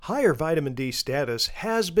Higher vitamin D status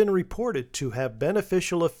has been reported to have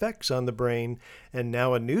beneficial effects on the brain, and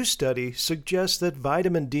now a new study suggests that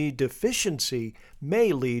vitamin D deficiency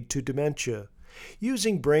may lead to dementia.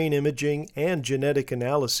 Using brain imaging and genetic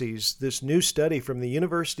analyses, this new study from the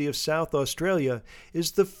University of South Australia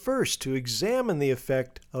is the first to examine the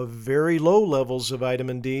effect of very low levels of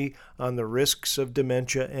vitamin D on the risks of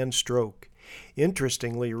dementia and stroke.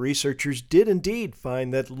 Interestingly, researchers did indeed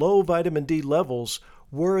find that low vitamin D levels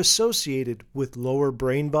were associated with lower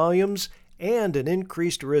brain volumes and an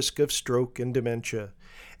increased risk of stroke and dementia.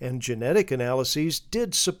 And genetic analyses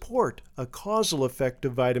did support a causal effect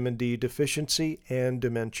of vitamin D deficiency and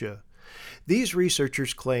dementia. These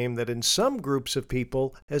researchers claim that in some groups of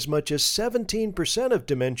people, as much as 17% of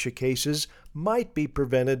dementia cases might be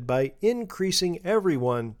prevented by increasing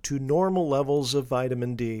everyone to normal levels of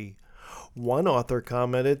vitamin D. One author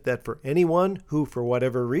commented that for anyone who, for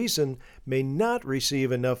whatever reason, may not receive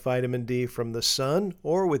enough vitamin D from the sun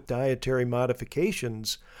or with dietary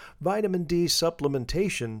modifications, vitamin D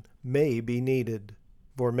supplementation may be needed.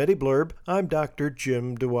 For MediBlurb, I'm Dr.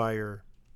 Jim Dwyer.